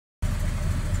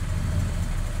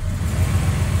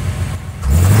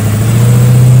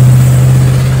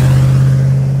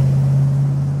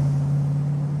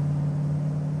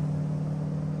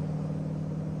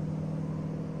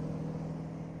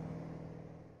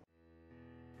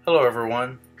Hello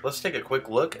everyone, let's take a quick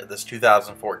look at this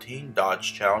 2014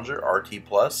 Dodge Challenger RT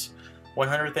Plus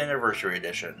 100th Anniversary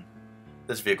Edition.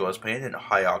 This vehicle is painted in a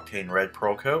high octane red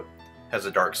pearl coat, has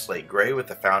a dark slate gray with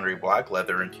a foundry black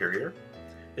leather interior.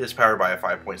 It is powered by a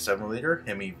 5.7 liter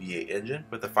HEMI V8 engine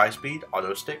with a 5-speed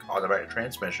auto-stick automatic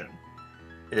transmission.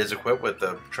 It is equipped with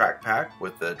the track pack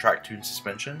with the track tune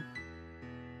suspension.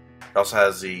 It also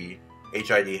has the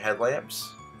HID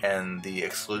headlamps and the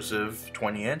exclusive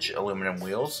 20-inch aluminum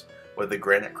wheels with the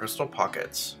granite crystal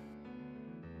pockets.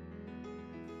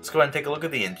 Let's go ahead and take a look at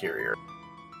the interior.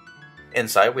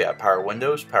 Inside we have power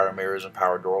windows, power mirrors, and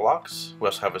power door locks. We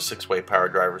also have a 6-way power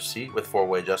driver's seat with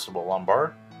 4-way adjustable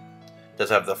lumbar. It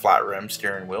does have the flat rim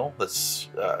steering wheel that's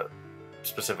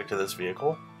specific to this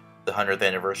vehicle, the 100th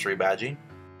anniversary badging.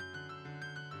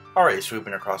 Alright,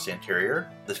 swooping across the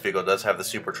interior, this vehicle does have the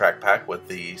Super Track Pack with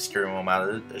the steering wheel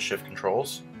mounted shift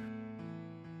controls.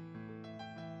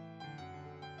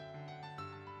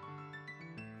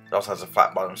 It also has a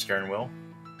flat bottom steering wheel,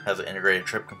 has an integrated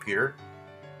trip computer.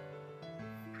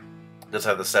 It does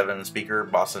have the 7-speaker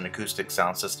Boston acoustic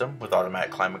sound system with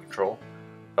automatic climate control.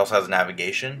 It also has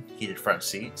navigation, heated front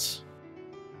seats.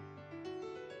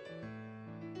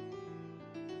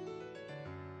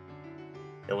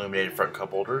 Illuminated front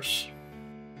cup holders.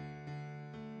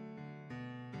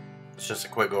 It's just a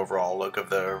quick overall look of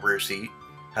the rear seat.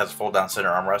 It has a fold down center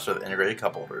armrest with integrated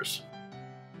cup holders.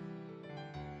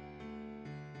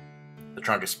 The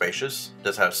trunk is spacious. It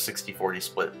does have 60-40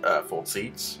 split fold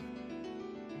seats.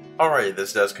 Alrighty,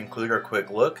 this does conclude our quick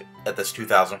look at this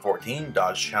 2014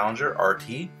 Dodge Challenger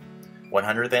RT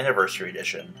 100th Anniversary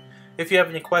Edition. If you have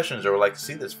any questions or would like to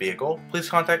see this vehicle, please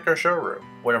contact our showroom.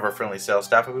 One of our friendly sales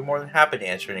staff will be more than happy to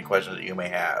answer any questions that you may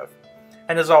have.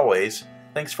 And as always,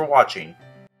 thanks for watching.